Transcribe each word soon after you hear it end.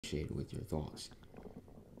associated with your thoughts.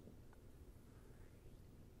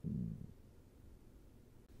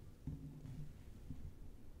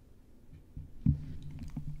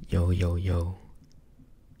 Yo, yo, yo.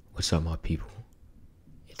 What's up, my people?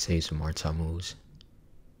 It's ASMR Tammuz.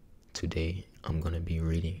 Today, I'm going to be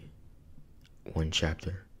reading one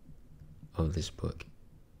chapter of this book.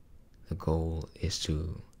 The goal is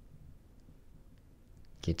to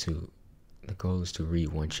read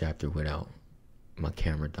one chapter without my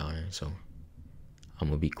camera dying, so I'm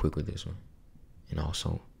going to be quick with this one. And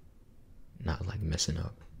also, not like messing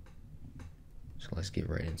up. So let's get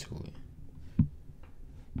right into it.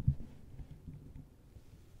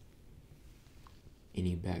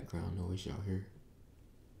 Any background noise y'all hear,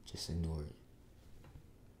 just ignore it.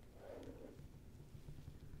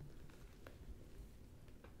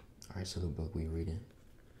 Alright, so the book we're reading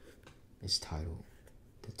is titled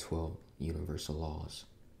The 12 Universal Laws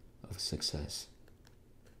of Success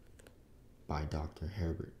by Dr.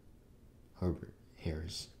 Herbert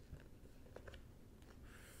Harris.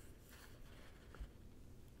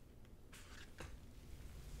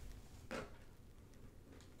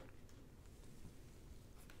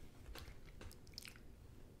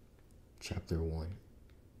 Chapter 1.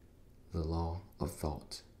 The Law of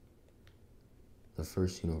Thought. The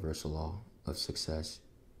first universal law of success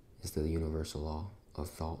is the universal law of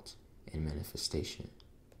thought and manifestation.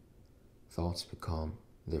 Thoughts become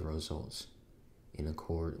the results in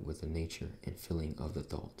accord with the nature and feeling of the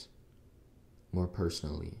thought. More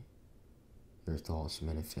personally, your thoughts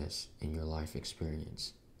manifest in your life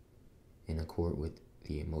experience in accord with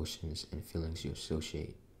the emotions and feelings you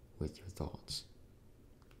associate with your thoughts.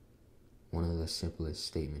 One of the simplest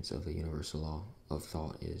statements of the universal law of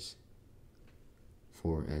thought is,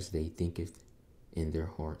 "For as they thinketh in their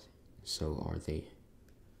heart, so are they."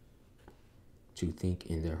 To think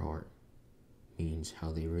in their heart means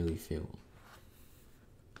how they really feel.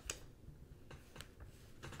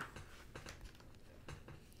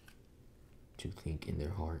 To think in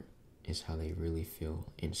their heart is how they really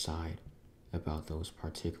feel inside about those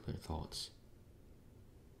particular thoughts,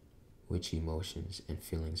 which emotions and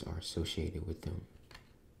feelings are associated with them.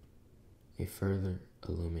 A further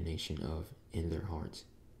illumination of "in their hearts"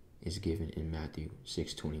 is given in Matthew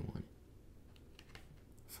 6:21.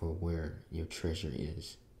 For where your treasure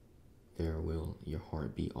is, there will your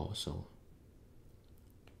heart be also.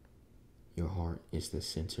 Your heart is the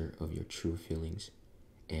center of your true feelings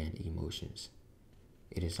and emotions.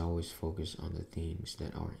 It is always focused on the things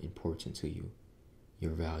that are important to you,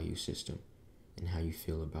 your value system, and how you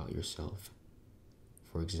feel about yourself.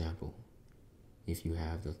 For example, if you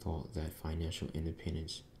have the thought that financial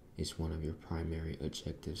independence is one of your primary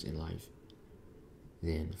objectives in life,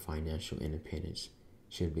 then financial independence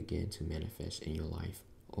should begin to manifest in your life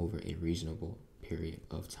over a reasonable period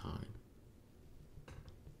of time.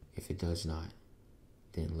 If it does not,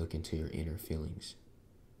 then look into your inner feelings.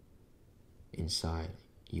 Inside,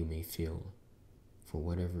 you may feel, for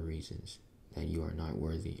whatever reasons, that you are not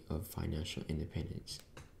worthy of financial independence.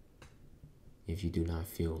 If you do not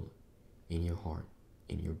feel in your heart,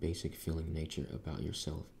 in your basic feeling nature about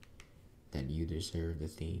yourself, that you deserve the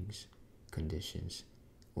things, conditions,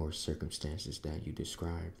 or circumstances that you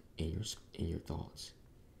described in your thoughts,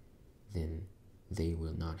 then they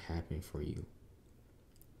will not happen for you.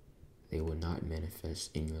 They will not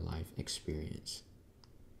manifest in your life experience.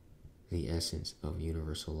 The essence of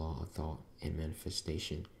universal law of thought and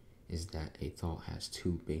manifestation is that a thought has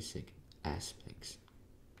two basic aspects.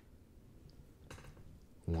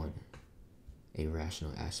 1. A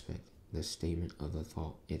rational aspect, the statement of the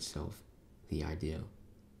thought itself, the idea,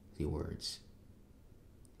 the words.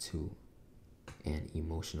 2. An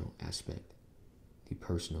emotional aspect, the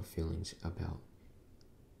personal feelings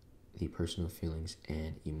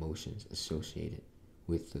and emotions associated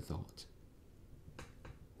with the thought.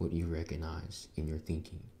 What you recognize in your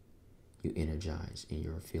thinking, you energize in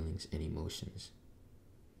your feelings and emotions.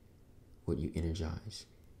 What you energize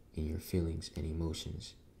in your feelings and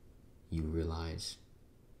emotions, you realize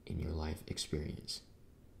in your life experience.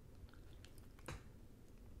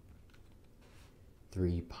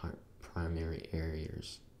 3 primary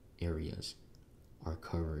areas are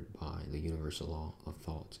covered by the universal law of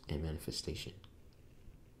thought and manifestation.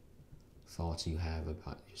 Thoughts you have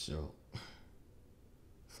about yourself,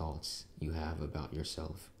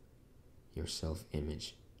 your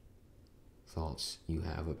self-image. Thoughts you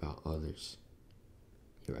have about others,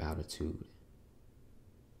 your attitude.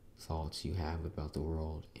 Thoughts you have about the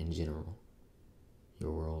world in general,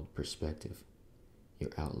 your world perspective,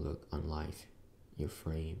 your outlook on life, your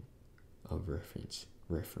frame of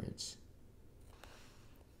reference.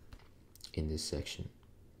 In this section,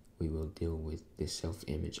 we will deal with the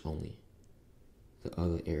self-image only. The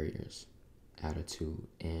other areas, attitude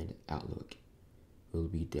and outlook, will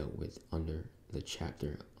be dealt with under the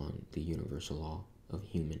chapter on the universal law of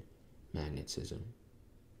human magnetism.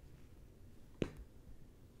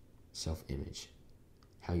 Self-image.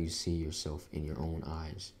 How you see yourself in your own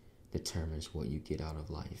eyes determines what you get out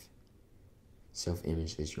of life.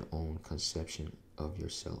 Self-image is your own conception of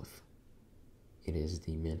yourself. It is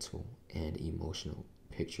the mental and emotional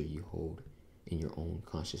picture you hold in your own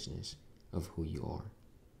consciousness of who you are,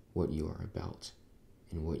 what you are about,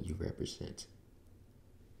 and what you represent.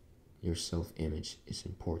 Your self-image is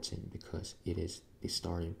important because it is the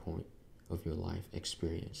starting point of your life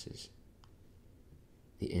experiences.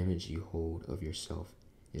 The image you hold of yourself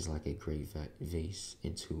is like a great vase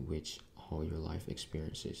into which all your life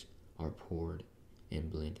experiences are poured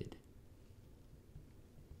and blended.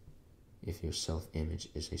 If your self-image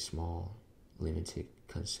is a small, limited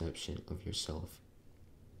conception of yourself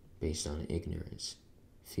based on ignorance,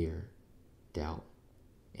 fear, doubt,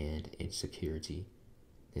 and insecurity,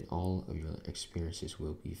 then all of your experiences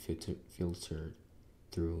will be filtered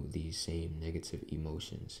through these same negative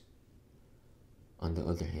emotions. On the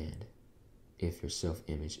other hand, if your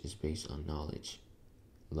self-image is based on knowledge,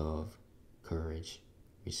 love, courage,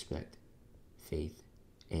 respect, faith,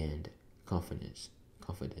 and confidence,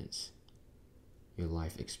 your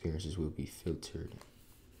life experiences will be filtered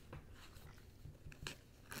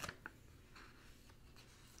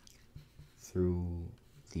through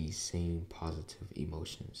these same positive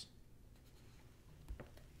emotions.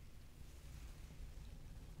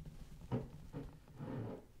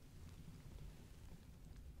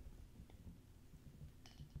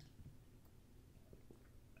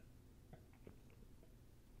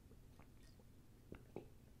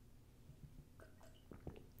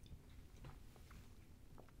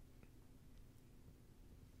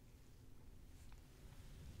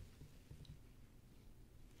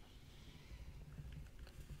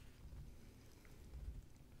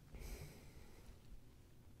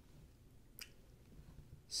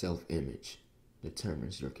 Self-image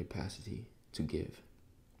determines your capacity to give,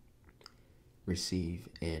 receive,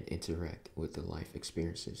 and interact with the life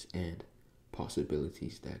experiences and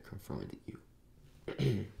possibilities that confront you.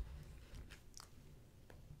 I'm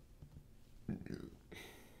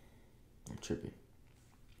tripping.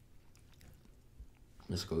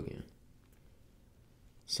 Let's go again.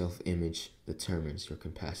 Self-image determines your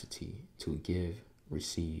capacity to give,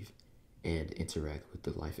 receive, and interact with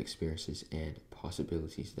the life experiences and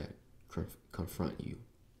possibilities that confront you.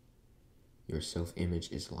 Your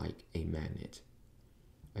self-image is like a magnet,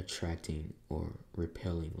 attracting or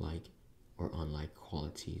repelling like or unlike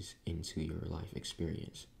qualities into your life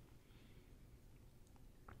experience.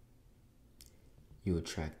 You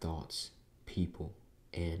attract thoughts, people,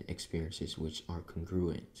 and experiences which are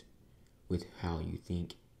congruent with how you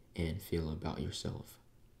think and feel about yourself.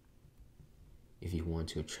 If you want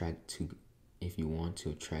to attract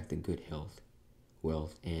the good health,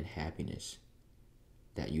 wealth, and happiness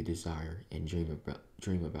that you desire and dream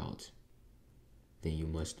about, then you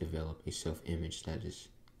must develop a self-image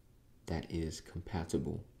that is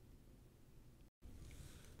compatible.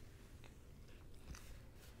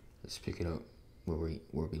 Let's pick it up where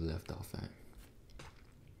we left off at.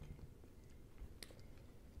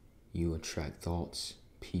 You attract thoughts,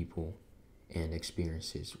 people, and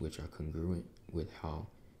experiences which are congruent with how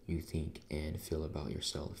you think and feel about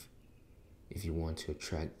yourself. If you want to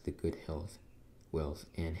attract the good health, wealth,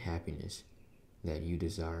 and happiness that you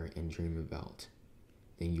desire and dream about,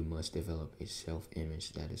 then you must develop a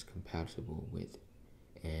self-image that is compatible with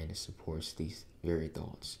and supports these very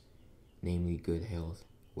thoughts, namely good health,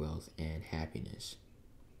 wealth, and happiness.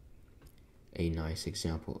 A nice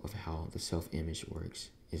example of how the self-image works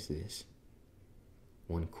is this.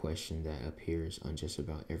 One question that appears on just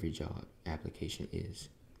about every job application is,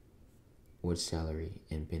 what salary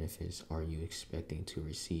and benefits are you expecting to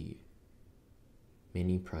receive?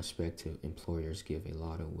 Many prospective employers give a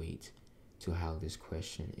lot of weight to how this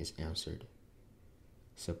question is answered.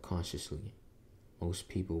 Subconsciously, most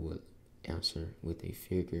people would answer with a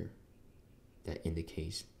figure that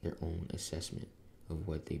indicates their own assessment of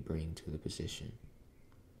what they bring to the position.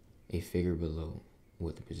 A figure below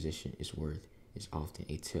what the position is worth is often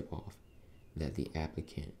a tip-off that the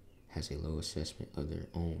applicant has a low assessment of their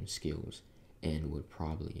own skills and would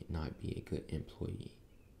probably not be a good employee.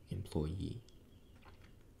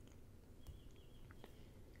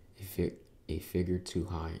 A figure too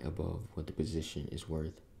high above what the position is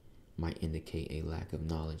worth might indicate a lack of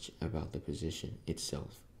knowledge about the position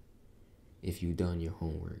itself. If you've done your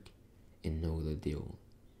homework and know the deal,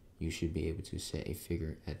 You should be able to set a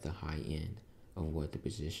figure at the high end of what the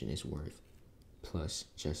position is worth, plus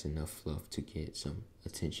just enough fluff to get some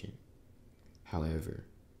attention. However,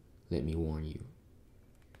 let me warn you,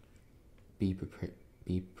 be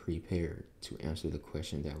prepared to answer the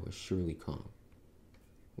question that will surely come.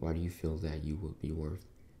 Why do you feel that you would be worth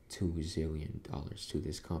 $2 zillion to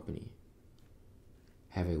this company?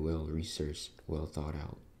 Have a well-researched,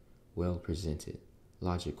 well-thought-out, well-presented,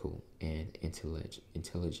 logical, and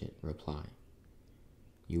intelligent reply.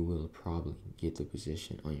 You will probably get the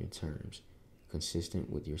position on your terms, consistent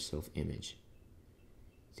with your self-image.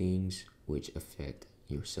 Things which affect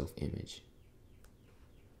your self-image.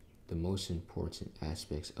 The most important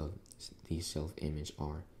aspects of the self-image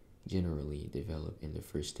are generally developed in the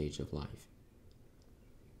first stage of life.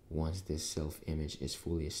 Once this self-image is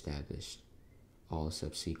fully established, all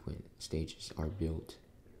subsequent stages are built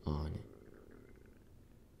on.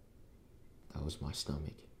 That was my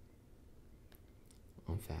stomach.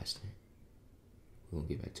 I'm fasting. We're going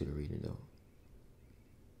to get back to the reading though.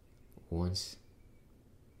 Once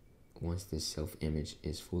this self-image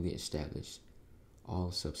is fully established,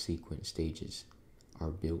 all subsequent stages are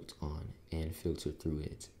built on and filtered through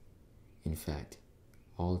it. In fact,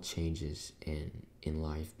 all changes in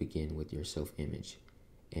life begin with your self-image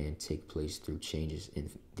and take place through changes in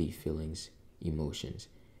the feelings, emotions,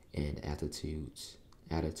 and attitudes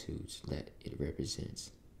that it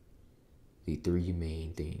represents. The three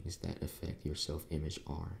main things that affect your self-image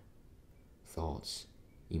are thoughts,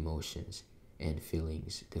 emotions, and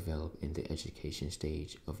feelings developed in the education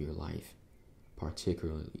stage of your life,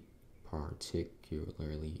 particularly your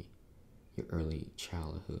early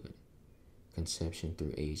childhood, conception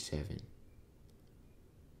through age 7.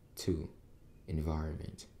 2.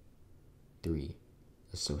 Environment. 3.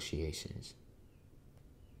 Associations.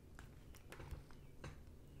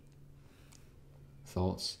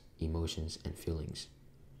 Thoughts, emotions, and feelings.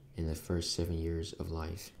 In the first 7 years of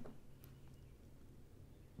life,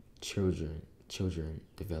 children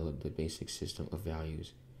develop the basic system of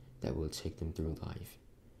values that will take them through life.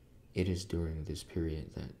 It is during this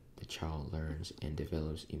period that the child learns and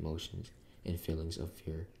develops emotions and feelings of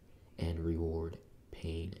fear and reward,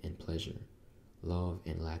 pain and pleasure, love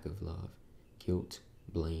and lack of love, guilt,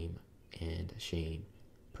 blame and shame,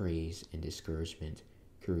 praise and discouragement,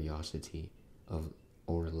 curiosity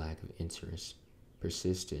or lack of interest,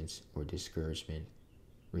 persistence or discouragement,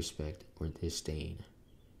 respect or disdain,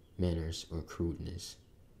 manners or crudeness,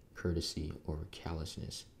 courtesy or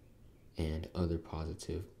callousness, and other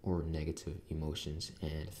positive or negative emotions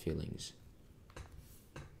and feelings.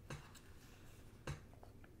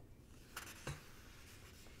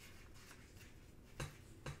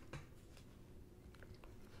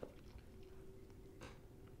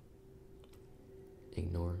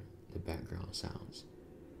 Ignore the background sounds.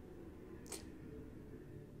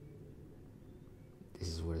 This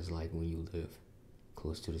is what it's like when you live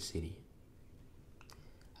close to the city.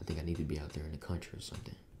 I think I need to be out there in the country or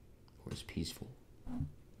something, where it's peaceful.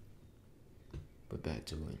 But back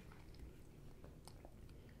to it.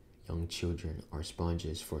 Young children are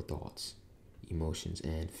sponges for thoughts, emotions,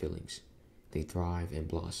 and feelings. They thrive and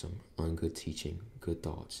blossom on good teaching, good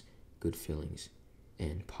thoughts, good feelings,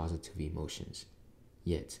 and positive emotions.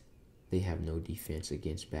 Yet, they have no defense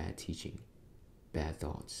against bad teaching, bad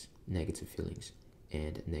thoughts, negative feelings,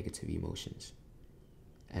 and negative emotions.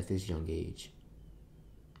 At this young age,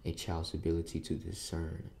 a child's ability to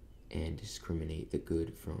discern and discriminate the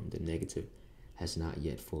good from the negative has not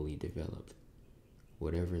yet fully developed.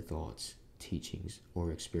 Whatever thoughts, teachings,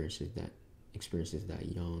 or experiences that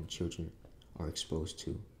young children are exposed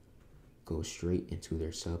to go straight into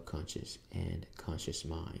their subconscious and conscious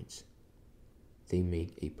minds. They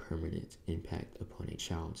make a permanent impact upon a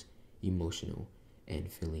child's emotional and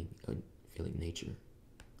feeling nature.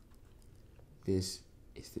 This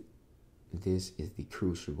is the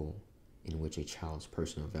crucible in which a child's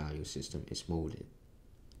personal value system is molded.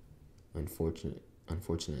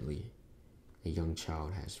 Unfortunately, a young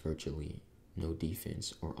child has virtually no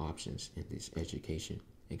defense or options in this education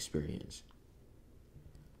experience.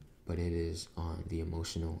 But it is on the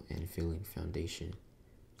emotional and feeling foundation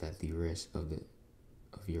that the rest of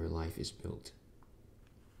your life is built.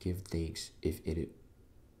 Give thanks if it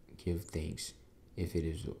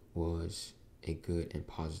was a good and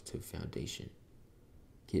positive foundation.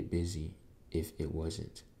 Get busy if it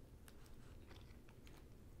wasn't.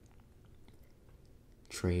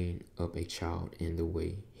 Train up a child in the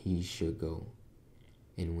way he should go,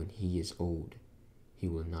 and when he is old, he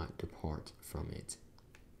will not depart from it.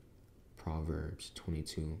 Proverbs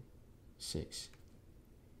 22:6.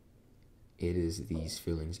 It is these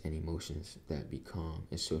feelings and emotions that become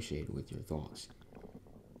associated with your thoughts.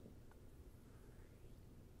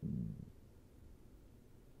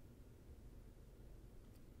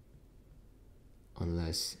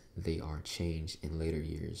 Unless they are changed in later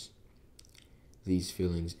years. These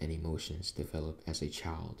feelings and emotions develop as a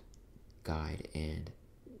child, guide, and,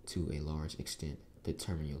 to a large extent,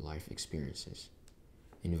 determine your life experiences.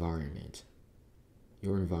 Environment.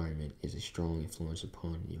 Your environment is a strong influence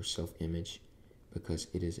upon your self-image because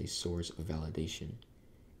it is a source of validation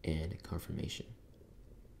and confirmation.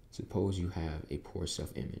 Suppose you have a poor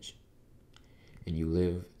self-image, and you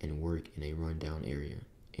live and work in a rundown area,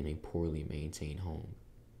 in a poorly maintained home,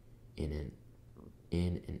 in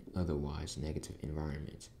an otherwise negative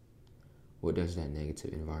environment. What does that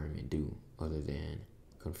negative environment do other than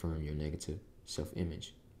confirm your negative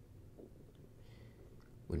self-image?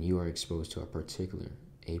 When you are exposed to a particular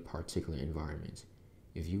environment,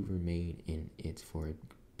 if you remain in it for a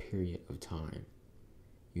period of time,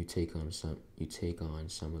 you take on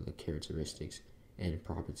some of the characteristics and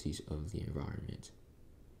properties of the environment.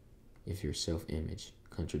 If your self-image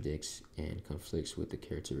contradicts and conflicts with the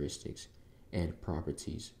characteristics and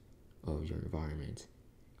properties of your environment,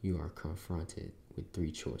 you are confronted with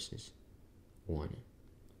three choices. 1.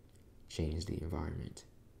 Change the environment.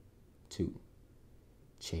 2.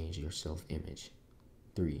 Change your self-image.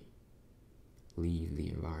 3. Leave the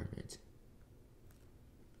environment.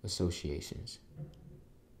 Associations.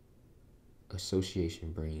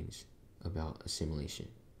 Association brings about assimilation.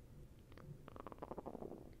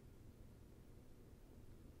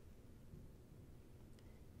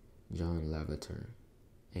 John Lavater,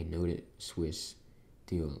 a noted Swiss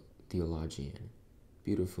theologian,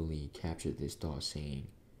 beautifully captured this thought, saying,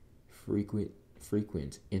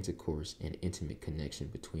 frequent intercourse and intimate connection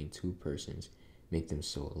between two persons make them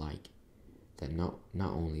so alike that not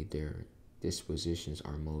only their dispositions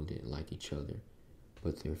are molded like each other,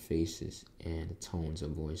 but their faces and tones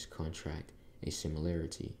of voice contract a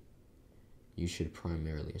similarity. You should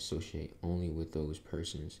primarily associate only with those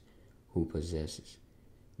persons who possess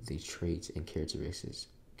the traits and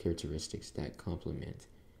characteristics that complement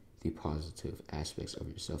the positive aspects of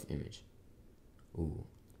your self-image. Ooh,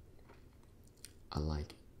 I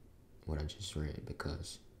like what I just read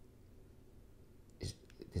because this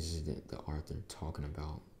is the author talking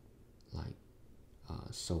about like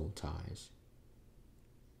soul ties,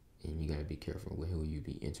 and you gotta be careful with who you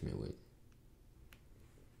be intimate with.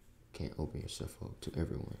 Can't open yourself up to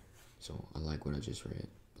everyone. So I like what I just read,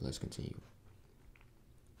 but let's continue.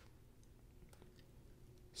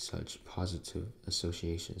 Such positive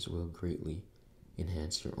associations will greatly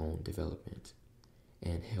enhance your own development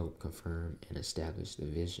and help confirm and establish the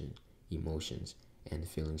vision, emotions, and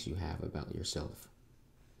feelings you have about yourself.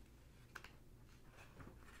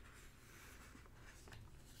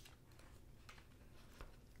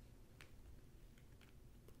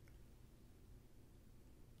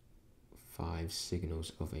 Five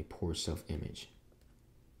signals of a poor self-image.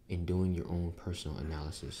 In doing your own personal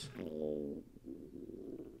analysis,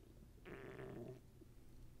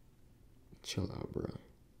 chill out, bro.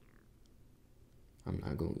 I'm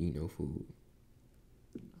not gonna eat no food.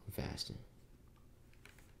 I'm fasting.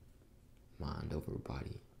 Mind over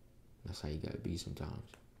body. That's how you gotta be sometimes.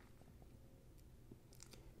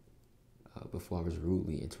 Before I was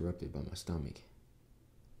rudely interrupted by my stomach,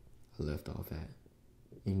 I left off at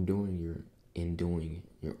in doing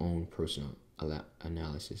your own personal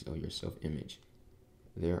analysis of your self-image,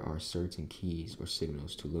 there are certain keys or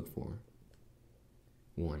signals to look for.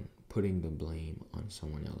 1. Putting the blame on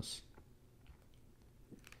someone else.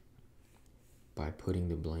 By putting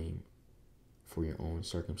the blame for your own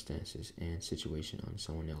circumstances and situation on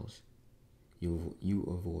someone else, you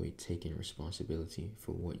avoid taking responsibility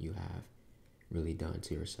for what you have really done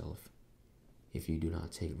to yourself. If you do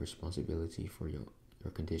not take responsibility for your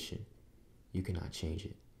condition, you cannot change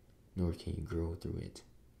it, nor can you grow through it.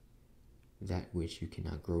 That which you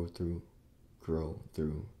cannot grow through,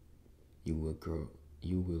 you will go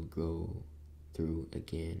through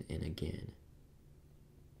again and again.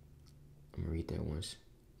 I'm gonna read that once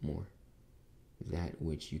more. That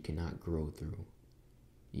which you cannot grow through,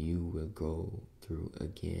 you will go through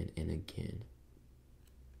again and again.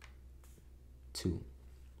 2.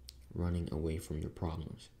 Running away from your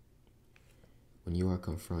problems. When you are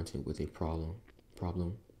confronted with a problem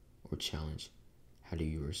or challenge, how do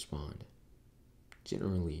you respond?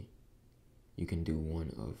 Generally, you can do one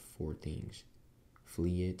of 4 things: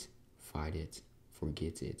 flee it, fight it,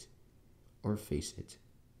 forget it, or face it.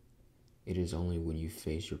 It is only when you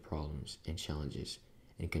face your problems and challenges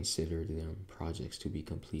and consider them projects to be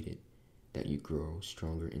completed that you grow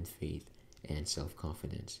stronger in faith and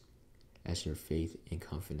self-confidence. As your faith and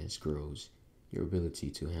confidence grows, your ability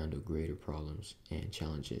to handle greater problems and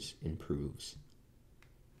challenges improves.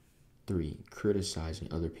 3. Criticizing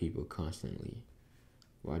other people constantly.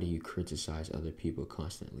 Why do you criticize other people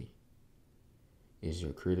constantly? Is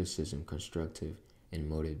your criticism constructive and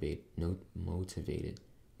motivated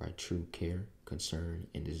by true care, concern,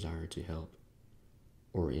 and desire to help?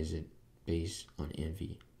 Or is it based on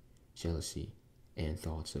envy, jealousy, and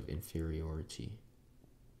thoughts of inferiority?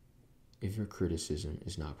 If your criticism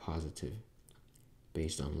is not positive,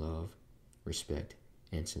 based on love, respect,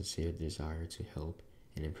 and sincere desire to help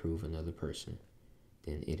and improve another person,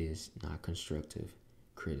 then it is not constructive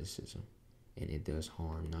criticism, and it does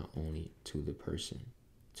harm not only to the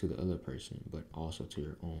other person, but also to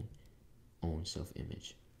your own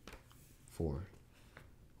self-image. 4.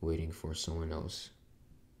 Waiting for someone else.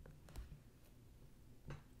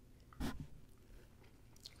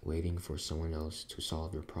 Waiting for someone else to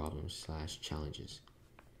solve your problems/challenges.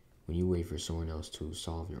 When you wait for someone else to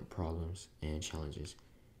solve your problems and challenges,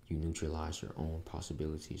 you neutralize your own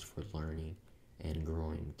possibilities for learning and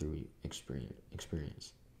growing through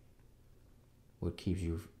experience. What keeps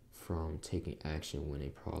you from taking action when a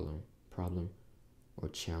problem or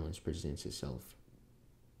challenge presents itself?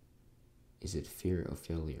 Is it fear of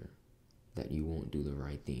failure, that you won't do the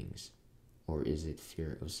right things? Or is it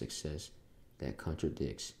fear of success that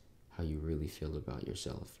contradicts how you really feel about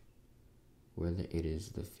yourself? Whether it is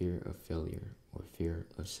the fear of failure or fear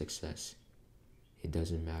of success, it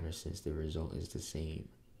doesn't matter, since the result is the same: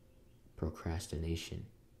 procrastination,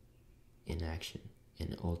 inaction,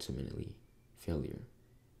 and ultimately failure.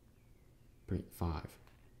 5.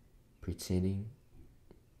 Pretending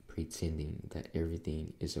that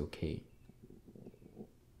everything is okay.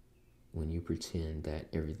 When you pretend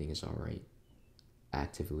that everything is alright,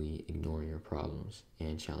 actively ignoring your problems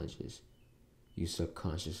and challenges, you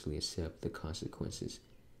subconsciously accept the consequences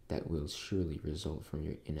that will surely result from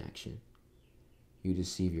your inaction. You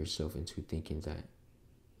deceive yourself into thinking that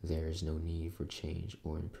there is no need for change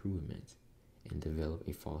or improvement, and develop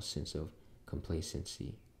a false sense of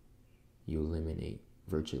complacency. You eliminate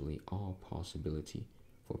virtually all possibility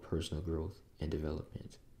for personal growth and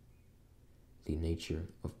development. The nature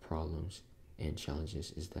of problems and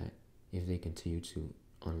challenges is that if they continue to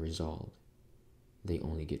unresolved, they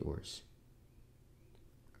only get worse.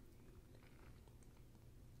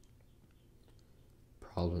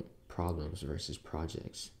 Problems versus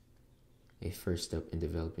projects. A first step in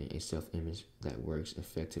developing a self-image that works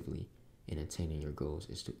effectively in attaining your goals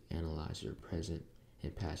is to analyze your present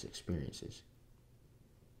and past experiences.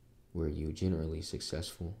 Were you generally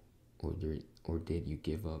successful, or did you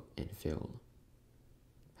give up and fail?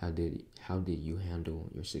 How did you handle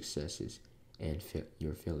your successes and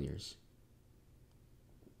your failures?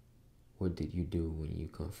 What did you do when you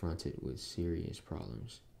confronted with serious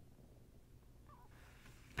problems?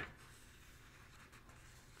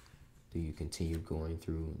 Do you continue going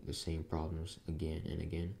through the same problems again and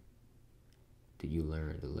again? Did you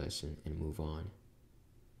learn the lesson and move on?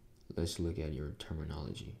 Let's look at your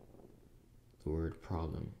terminology. The word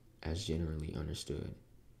problem, as generally understood,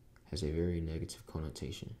 has a very negative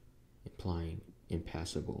connotation, implying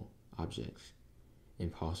impassable objects,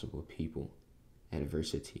 impossible people,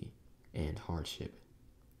 adversity, and hardship.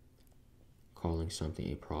 Calling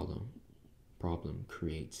something a problem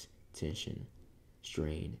creates tension,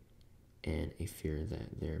 strain, and a fear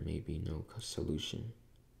that there may be no solution.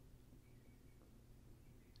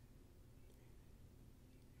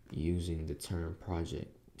 Using the term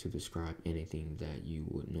project to describe anything that you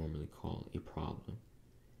would normally call a problem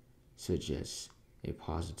suggests a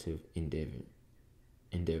positive endeavor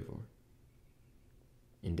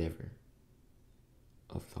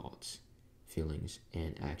of thoughts, feelings,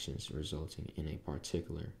 and actions resulting in a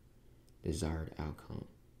particular desired outcome.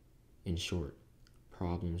 In short,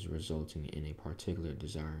 problems resulting in a particular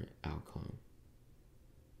desired outcome.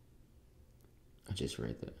 I just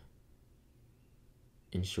read that.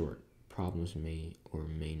 In short, problems may or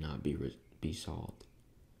may not be solved,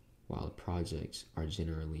 while projects are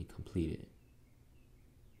generally completed.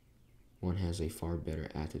 One has a far better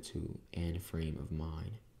attitude and frame of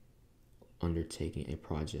mind undertaking a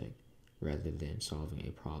project rather than solving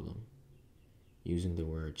a problem. Using the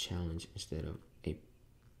word challenge instead of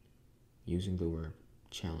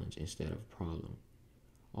problem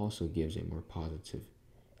also gives a more positive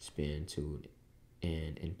spin to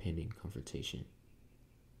an impending confrontation.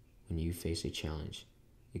 When you face a challenge,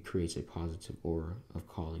 it creates a positive aura of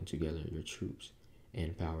calling together your troops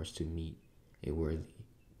and powers to meet a worthy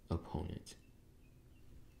opponent.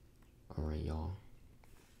 Alright, y'all.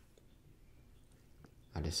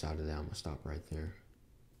 I decided that I'm gonna stop right there.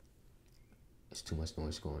 It's too much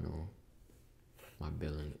noise going on. My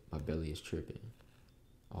belly is tripping.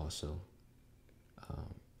 Also,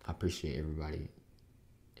 I appreciate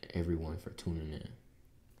everyone for tuning in.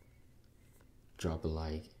 Drop a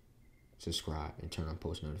like, subscribe, and turn on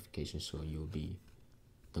post notifications so you'll be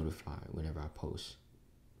notified whenever I post.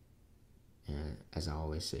 And as I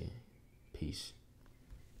always say, peace.